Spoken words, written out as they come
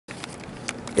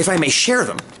if I may share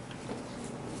them.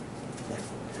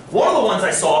 One of the ones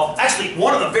I saw, actually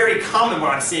one of the very common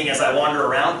ones I'm seeing as I wander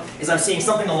around, is I'm seeing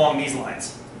something along these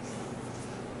lines.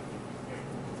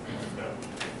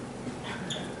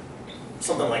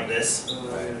 Something like this.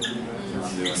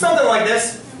 Something like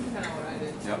this.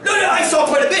 No, I saw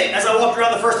quite a bit as I walked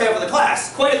around the first half of the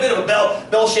class. Quite a bit of a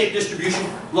bell-shaped distribution.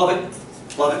 Love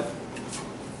it. Love it.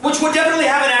 Which would definitely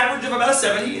have an average of about a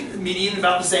 70, the median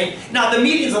about the same. Now, the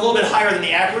median's a little bit higher than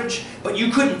the average, but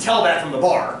you couldn't tell that from the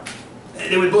bar.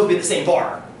 They would both be the same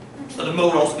bar. So the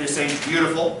mode would also be the same.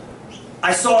 Beautiful.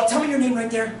 I saw, tell me your name right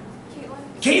there. Caitlin.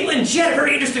 Caitlin, yeah,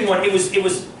 very interesting one. It was,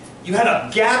 you had a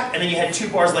gap and then you had two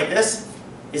bars like this.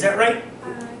 Is that right?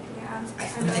 Yeah.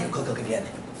 Let me take a quick look again.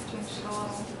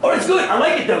 Oh, that's good. I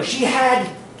like it though. She had,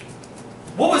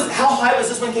 how high was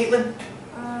this one, Caitlin?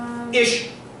 Ish.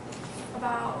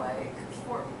 About like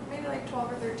maybe like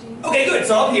 12 or 13. Okay, good.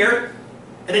 So up here,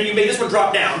 and then you made this one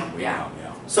drop down. Yeah.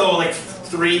 So like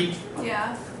 3.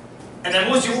 Yeah. And then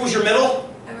what was your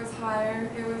middle? It was higher.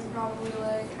 It was probably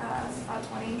like about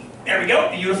 20. There we go.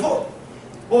 Beautiful.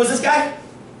 What was this guy?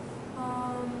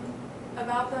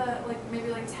 About maybe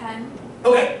like 10.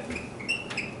 Okay.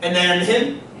 And then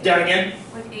him? Down again?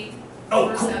 Like 8. Oh,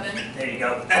 or cool. 7. There you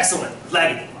go. Excellent.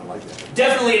 Leggy. I like that.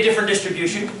 Definitely a different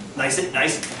distribution. Nice. And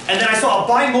then I saw a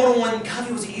bimodal one.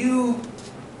 Kavi, was it you?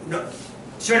 No.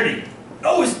 Trinity.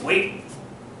 Oh, wait.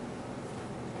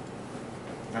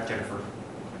 Not Jennifer.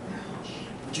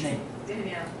 What's your name?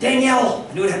 Danielle. Danielle!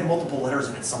 I knew it had multiple letters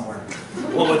in it somewhere.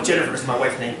 Well, with Jennifer is my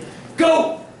wife's name.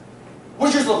 Go!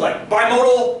 What's yours look like?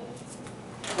 Bimodal?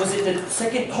 Was it the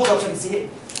second? Hold up so I can see it.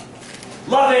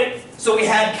 Love it! So we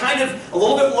had kind of a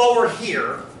little bit lower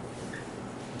here,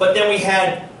 but then we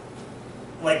had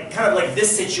kind of like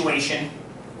this situation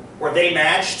where they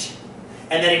matched,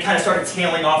 and then it kind of started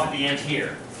tailing off at the end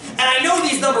here. And I know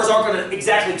these numbers aren't going to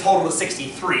exactly total to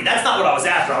 63. That's not what I was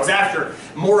after. I was after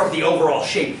more of the overall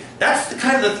shape. That's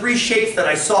kind of the 3 shapes that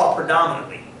I saw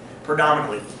predominantly. What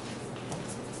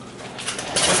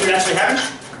did it actually happen?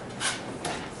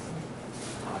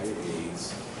 High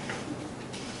A's.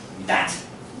 That.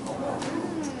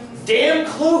 Damn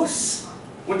close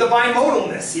with the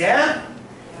bimodalness, yeah?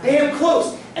 Damn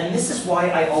close. And this is why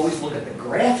I always look at the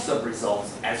graphs of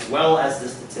results as well as the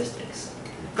statistics.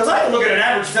 Because I can look at an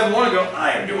average 7.1 and go,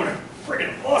 I am doing a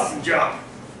freaking awesome job.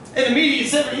 And the median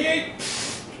 78.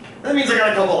 That means I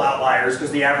got a couple outliers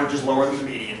because the average is lower than the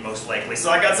median most likely. So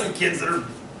I got some kids that are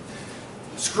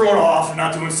screwing off and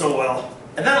not doing so well.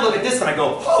 And then I look at this and I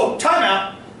go, oh,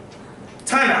 timeout.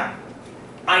 Timeout.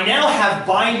 I now have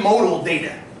bimodal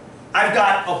data. I've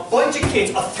got a bunch of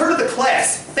kids, a third of the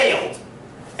class failed,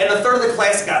 and a third of the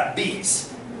class got B's.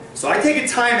 So I take a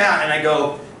timeout and I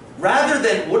go, rather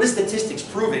than what is statistics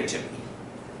proving to me?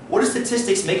 What is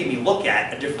statistics making me look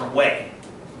at a different way?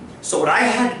 So what I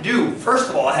had to do, first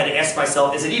of all, I had to ask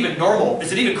myself, is it even normal,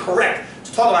 is it even correct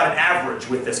to talk about an average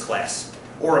with this class,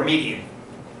 or a median?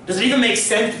 Does it even make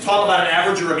sense to talk about an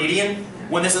average or a median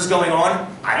when this is going on?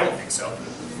 I don't think so.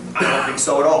 I don't think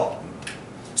so at all.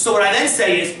 So what I then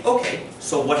say is, okay,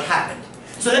 so what happened?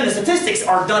 So then the statistics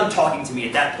are done talking to me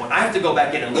at that point. I have to go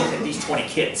back in and look at these 20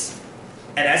 kids.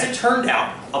 And as it turned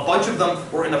out, a bunch of them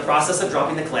were in the process of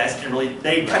dropping the class and really,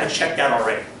 they kind of checked out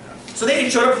already. So they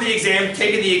had showed up for the exam,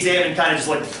 taken the exam, and kind of just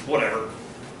like, whatever.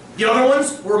 The other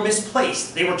ones were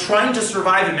misplaced. They were trying to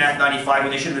survive in Math 95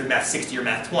 when they should have been Math 60 or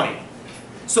Math 20.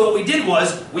 So what we did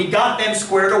was, we got them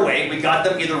squared away. We got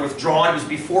them either withdrawn, it was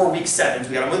before week 7, so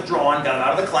we got them withdrawn, got them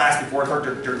out of the class before it hurt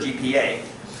their GPA.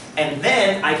 And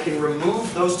then I can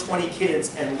remove those 20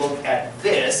 kids and look at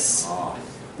this,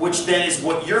 which then is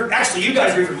what actually you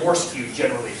guys are even more skewed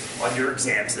generally on your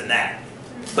exams than that.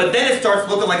 But then it starts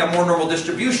looking like a more normal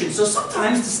distribution, so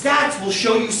sometimes the stats will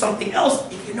show you something else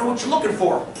if you know what you're looking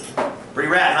for. Pretty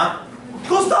rad, huh?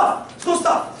 Cool stuff, it's cool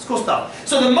stuff, it's cool stuff.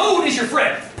 So the mode is your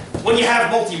friend when you have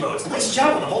multi-modes. Nice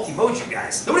job with the multi-modes, you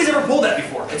guys. Nobody's ever pulled that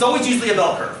before. It's always usually a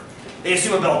bell curve. They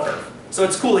assume a bell curve. So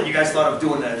it's cool that you guys thought of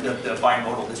doing the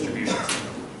bimodal distributions.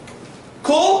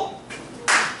 Cool?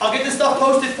 I'll get this stuff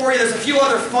posted for you. There's a few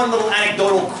other fun little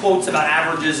anecdotal quotes about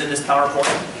averages in this PowerPoint.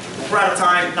 We're out of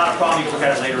time. Not a problem. You can look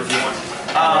at it later if you want.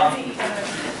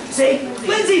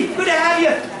 Lindsay, good to have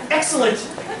you. Excellent.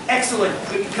 Excellent.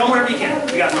 Come whenever you can.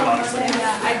 We got room, obviously.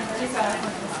 Yeah, I just got up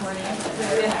this morning.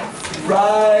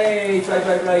 Right.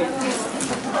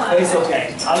 It's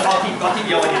okay. I'll keep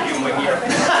yelling at you when we're here.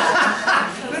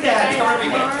 Good to have you. Come whenever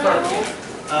you can.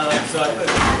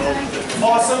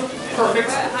 Awesome. Perfect.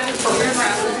 Like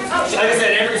I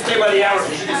said, Andrew, stay by the hours.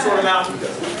 You should just sort them out.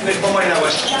 Make more money that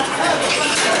way.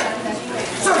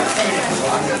 Sir.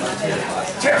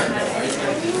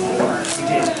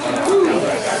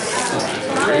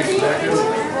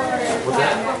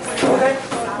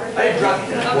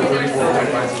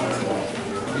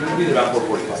 at about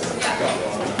 4:45.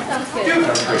 Sounds good. Dude.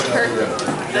 Perfect.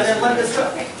 And then let this go.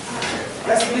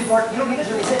 That's the good part, you don't get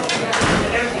to do anything.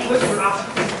 Everything was for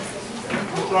options.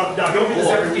 Well, no, don't do this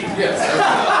every week. Yes.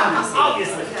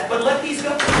 Obviously, but let these go.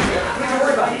 Don't even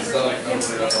worry about these. So like, I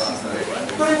put it up last night.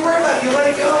 Don't even worry about it, you let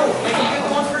it go. Like you get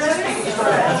one for next week. You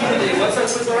start at what's that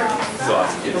quiz are?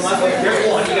 From last week, there's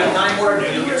one, you got 9 more to do,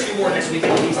 you'll get 2 more next week,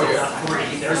 at least, if not 3.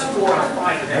 There's 4 out of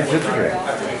 5. That's great.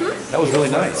 That was really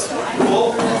nice.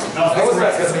 Cool? That was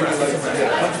nice. That's maybe like a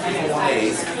bunch of people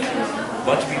A's, a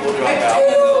bunch of people drop out.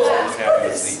 Happy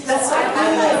to see. That's what I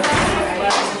like.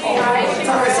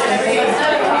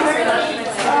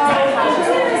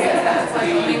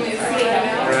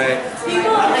 Right.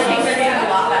 People, I think they're getting a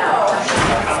lot better.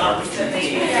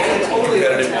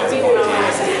 Competitive ones of all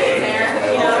teams.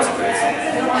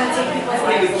 They want to take people's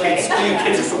lives away. You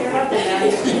kids are so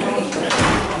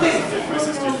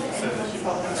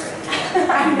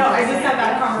I know, I just had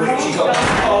that Wait, she's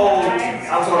conversation. oh,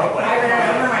 I was on a I read it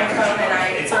over my phone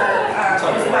and it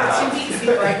was about 2 weeks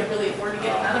before I could really afford to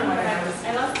get another one and I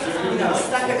was,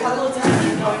 stuck a couple of times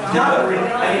going on. Not really.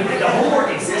 I mean, the homework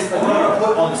exists, but what I'm gonna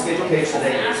put on the schedule page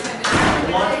today is,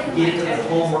 one, get into the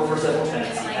homework for several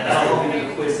minutes, and then I'll do the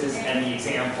quizzes and the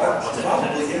exam part once it's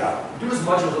Probably, yeah. do as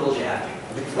much or as little as you have to.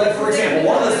 Like, for example,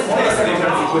 one of the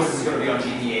seventy quizzes is gonna be on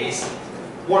GPAs.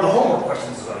 One of the homework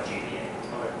questions is on a GPA.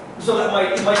 So that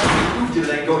it might be you to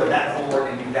then go to that homework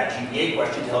and do that GPA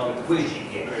question to help with the quiz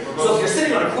GPA. So if you're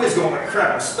sitting on a quiz going like,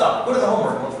 crap, I'm stuck, go to the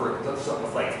homework and look for something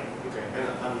with like, Okay, and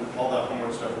all that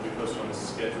homework stuff will be posted on the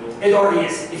schedule? it already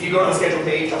is. If you go to the schedule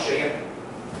page, I'll show you.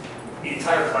 The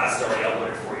entire class is already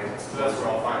uploaded for you. So that's where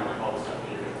I'll find like all the stuff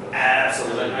needed.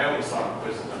 Absolutely. I only saw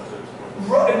quizzes up to this point.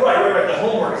 Right. The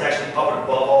homework is actually up and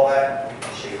above all that.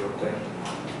 I'll show you real quick.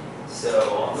 So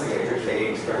on the schedule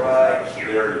page, right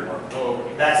here. Oh,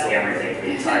 That's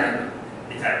everything for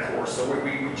the entire course. So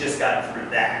we just got through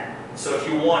that. So if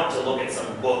you want to look at some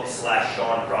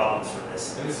book/Sean problems for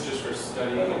this, and this is just for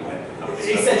studying and.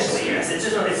 essentially yes,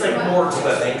 it's like more to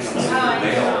the things. The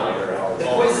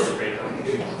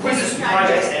quizzes,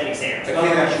 projects, and exams. I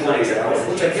can't actually wait.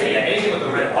 Yeah, anything with the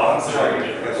red box. Exactly.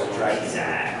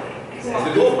 Exactly.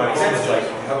 The goal of my exam is like,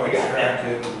 how do I get tracked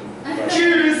in?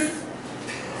 Choose.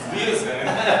 Venus, man.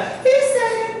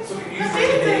 So you use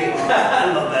rainy day. I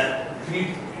love that. Can you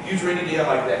use rainy day on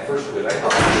like that first quiz? I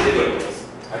did it anyways.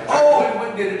 I went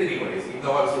and did it anyways, even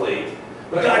though I was late.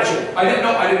 But Gotcha. I didn't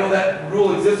know that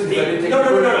rule existed because I didn't take. No.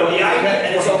 The idea,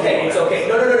 and it's okay.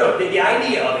 No. The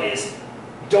idea of it is,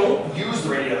 don't use the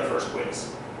rainy day on the first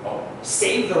quiz. Oh.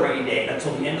 Save the rainy day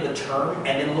until the end of the term,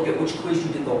 and then look at which quiz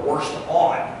you did the worst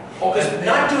on. Because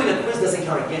not doing a quiz doesn't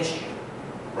count against you.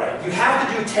 Right. You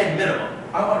have to do 10 minimum.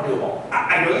 I want to do them all.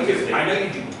 I know you do. I know you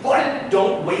do. But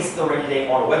don't waste the rainy day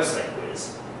on a website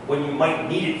quiz when you might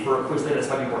need it for a quiz that's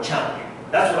might be more challenging.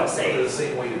 That's what I'm saying. It's the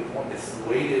same weighted point. It's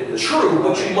weighted. True,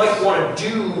 but you might want to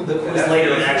do the quiz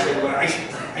later and actually. I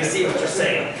see what you're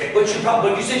saying. But you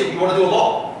said you want to do them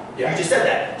all. Yeah. You just said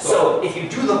that. So if you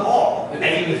do them all and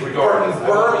you Regardless.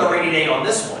 burn the rainy day on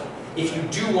this one, if you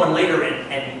do one later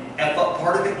and F up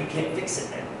part of it, you can't fix it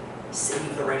then.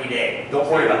 Save the rainy day. Don't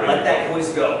worry about it. Let that quiz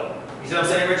go. You see what I'm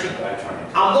saying, Richie?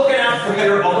 I'm looking out for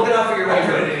your own I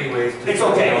good. did it anyways. It's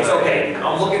okay.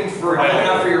 I'm looking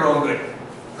out for your own good.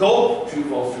 Cool? True,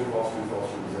 false, true, false, true, false,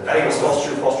 true. I think it was false,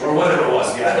 true, false, true. Or whatever it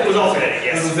was, yeah. It was alternate,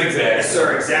 yes. It was exact. Yes,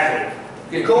 sir, exactly.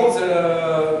 Get Cool.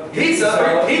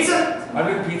 Pizza. Pizza? I'm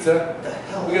doing pizza. What the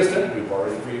hell? We got a study group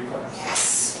already for your class.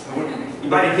 Yes. You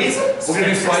buying pizza? We're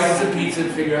gonna do slices of pizza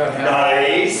and figure out how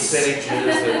Nice. percentages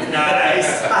and.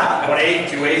 Nice. 1/8,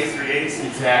 2/8, 3/8.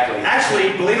 Exactly.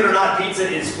 Actually, believe it or not, pizza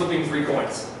is flipping 3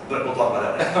 coins. But we'll talk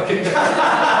about that later. Okay.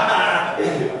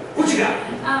 What you got?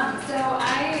 So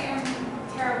I am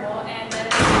terrible and then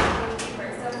I'm paper.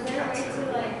 So is there a way to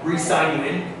like Re-sign you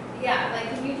in? Yeah, like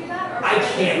can you do that or I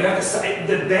can't. We have to sign.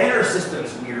 The banner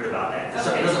system's weird about that. For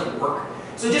some- It Okay. doesn't work.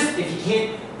 So just, if you can't,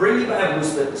 bring me by a blue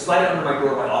slip, slide it under my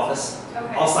door of my office.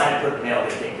 Okay. I'll sign it, put it in the mail,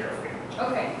 get it taken care of for you.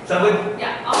 Okay. Sound good?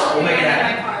 Yeah, I'll We'll make it in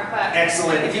happen. my car, but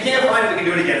Excellent. If you can't find it, we can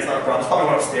do it again. It's not a problem. There's probably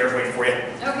one upstairs waiting for you.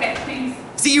 okay, thanks.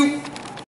 See you.